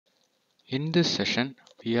In this session,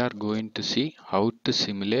 we are going to see how to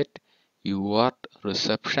simulate UART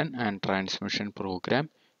reception and transmission program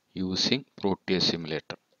using Proteus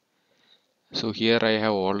Simulator. So here I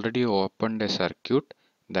have already opened a circuit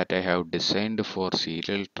that I have designed for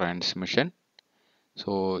serial transmission.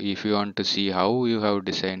 So if you want to see how you have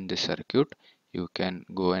designed this circuit, you can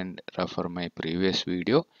go and refer my previous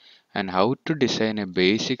video, and how to design a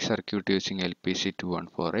basic circuit using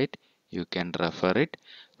LPC2148. You can refer it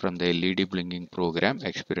from the LED blinking program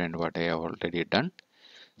experiment what I have already done.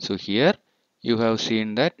 So here you have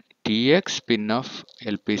seen that TX pin of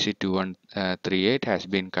LPC2148 has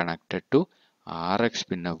been connected to RX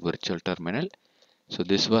pin of virtual terminal. So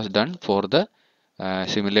this was done for the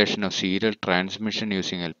simulation of serial transmission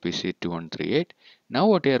using LPC2148. Now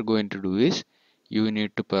what you are going to do is you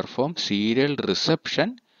need to perform serial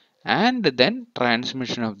reception and then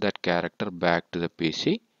transmission of that character back to the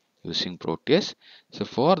PC using Proteus. So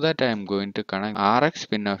for that I am going to connect RX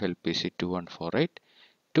pin of LPC2148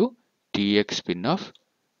 to TX pin of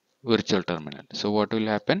virtual terminal. So what will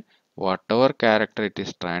happen? Whatever character it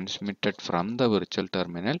is transmitted from the virtual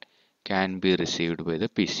terminal can be received by the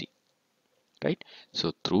PC. Right?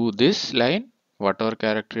 So through this line, whatever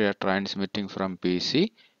character you are transmitting from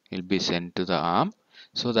PC will be sent to the ARM.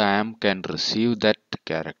 So the ARM can receive that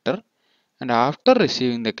character, and after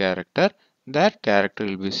receiving the character, that character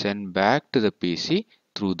will be sent back to the PC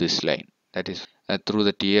through this line. That is through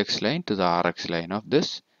the TX line to the RX line of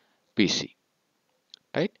this PC.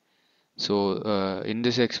 Right? So in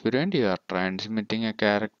this experiment, you are transmitting a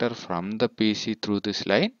character from the PC through this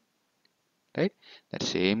line. Right? That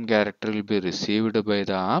same character will be received by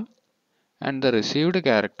the ARM, and the received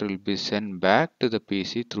character will be sent back to the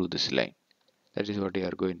PC through this line. That is what you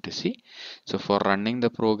are going to see. So for running the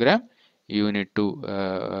program, you need to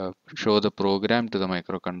show the program to the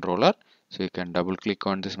microcontroller. So you can double click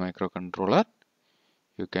on this microcontroller.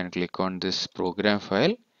 You can click on this program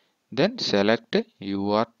file, then select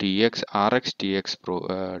UART rxtx.x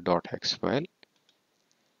file.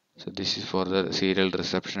 So this is for the serial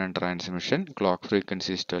reception and transmission. Clock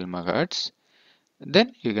frequency is 12 MHz.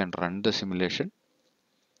 Then you can run the simulation.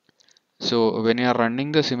 So when you are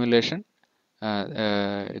running the simulation,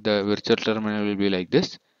 the virtual terminal will be like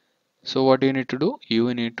this. So what you need to do?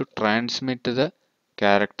 You need to transmit the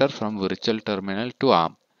character from virtual terminal to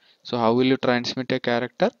ARM. So how will you transmit a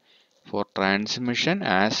character? For transmission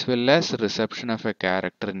as well as reception of a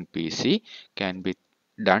character in PC can be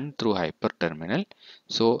done through hyperterminal.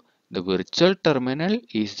 So the virtual terminal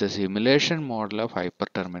is the simulation model of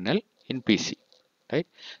hyperterminal in PC. Right?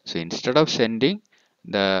 So instead of sending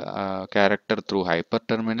the character through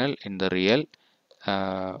hyperterminal in the real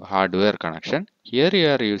hardware connection, here you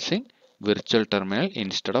are using virtual terminal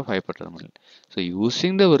instead of hyperterminal. So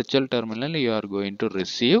using the virtual terminal, you are going to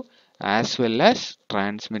receive as well as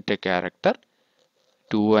transmit a character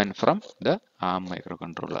to and from the ARM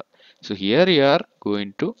microcontroller. So here you are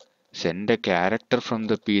going to send a character from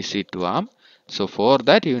the PC to ARM. So for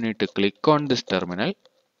that you need to click on this terminal.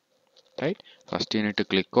 Right? First you need to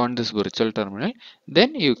click on this virtual terminal,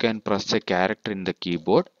 then you can press a character in the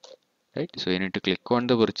keyboard. Right? So you need to click on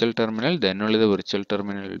the virtual terminal, then only the virtual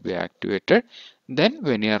terminal will be activated. Then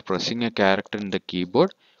when you are pressing a character in the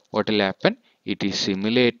keyboard, what will happen? It is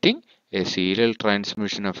simulating a serial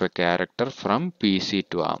transmission of a character from PC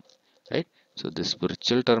to ARM. Right? So this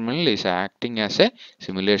virtual terminal is acting as a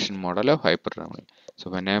simulation model of hyperterminal. So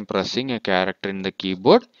when I am pressing a character in the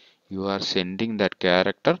keyboard, you are sending that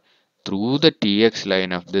character through the TX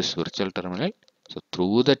line of this virtual terminal. So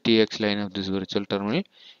through the TX line of this virtual terminal,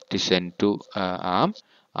 it is sent to ARM.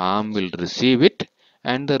 ARM will receive it,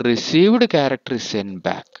 and the received character is sent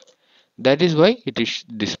back. That is why it is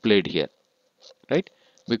displayed here. Right?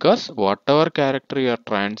 Because whatever character you are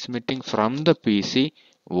transmitting from the PC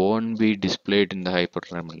won't be displayed in the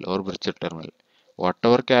hyperterminal or virtual terminal.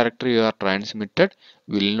 Whatever character you are transmitted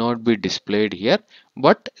will not be displayed here.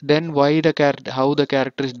 But then why the how the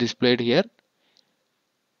character is displayed here?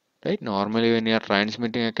 Right? Normally when you are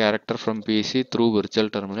transmitting a character from PC through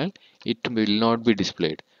virtual terminal, it will not be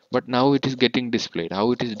displayed. But now it is getting displayed.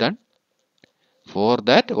 How it is done? For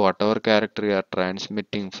that, whatever character you are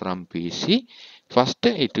transmitting from PC, first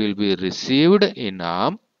it will be received in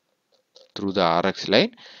ARM through the RX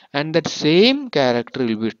line, and that same character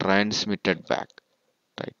will be transmitted back.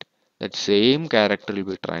 Right? That same character will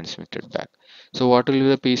be transmitted back. So what will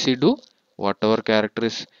the PC do? Whatever character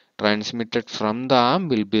is transmitted from the ARM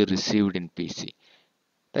will be received in PC.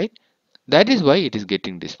 Right? That is why it is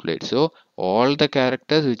getting displayed. So all the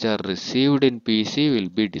characters which are received in PC will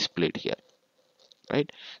be displayed here.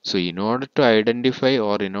 Right? So in order to identify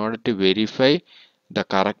or in order to verify the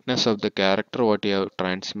correctness of the character what you have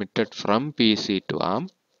transmitted from PC to ARM.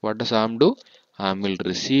 What does ARM do? ARM will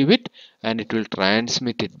receive it and it will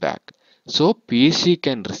transmit it back. So PC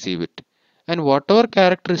can receive it, and whatever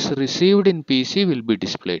character is received in PC will be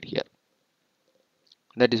displayed here.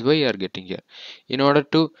 That is why you are getting here. In order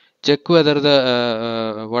to check whether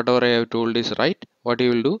the whatever I have told is right, what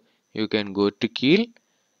you will do? You can go to keel.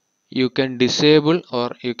 You can disable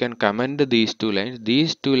or you can comment these two lines.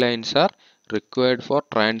 These two lines are required for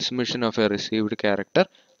transmission of a received character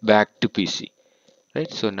back to PC. Right.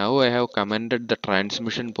 So now I have commented the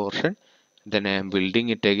transmission portion. Then I am building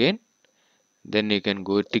it again. Then you can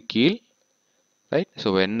go to keel. Right.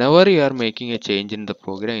 So whenever you are making a change in the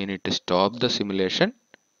program, you need to stop the simulation.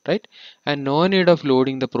 Right. And no need of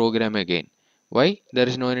loading the program again. Why there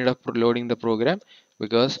is no need of loading the program?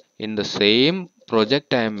 Because in the same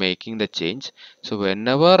project I am making the change. So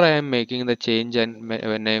whenever I am making the change and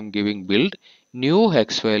when I am giving build, new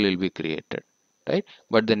hex file will be created, right?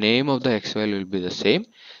 But the name of the hex file will be the same.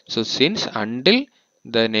 So since until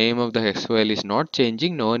the name of the hex file is not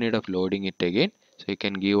changing, no need of loading it again. So you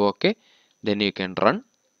can give OK, then you can run,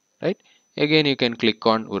 right? Again you can click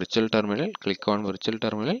on virtual terminal,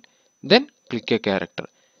 then click a character,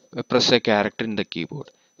 press a character in the keyboard.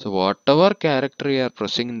 So whatever character you are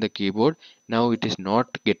pressing in the keyboard, now it is not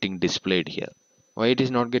getting displayed here. Why it is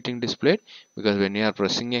not getting displayed? Because when you are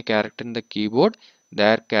pressing a character in the keyboard,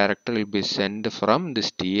 that character will be sent from this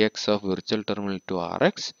TX of virtual terminal to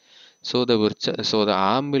RX. So the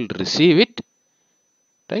ARM will receive it,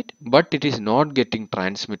 right? But it is not getting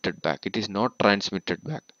transmitted back. It is not transmitted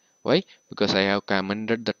back. Why? Because I have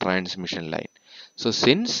commented the transmission line. So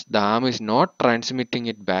since the ARM is not transmitting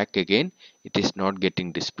it back again, it is not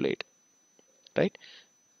getting displayed, right?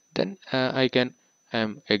 Then I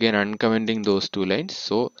am again uncommenting those two lines.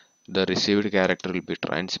 So the received character will be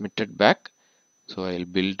transmitted back. So I will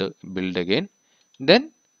build again,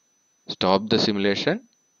 then stop the simulation,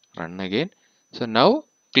 run again. So now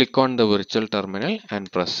click on the virtual terminal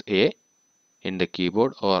and press A in the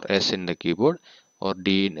keyboard or S in the keyboard or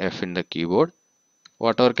D in F in the keyboard.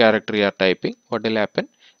 Whatever character you are typing, what will happen?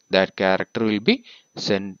 That character will be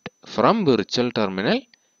sent from virtual terminal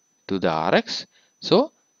to the RX.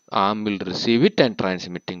 So ARM will receive it and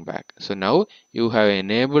transmitting back. So now you have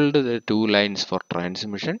enabled the two lines for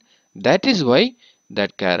transmission. That is why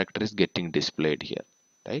that character is getting displayed here,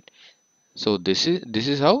 right? So this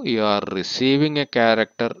is how you are receiving a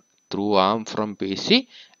character through ARM from PC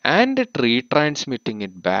and retransmitting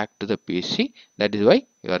it back to the PC. That is why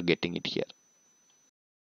you are getting it here.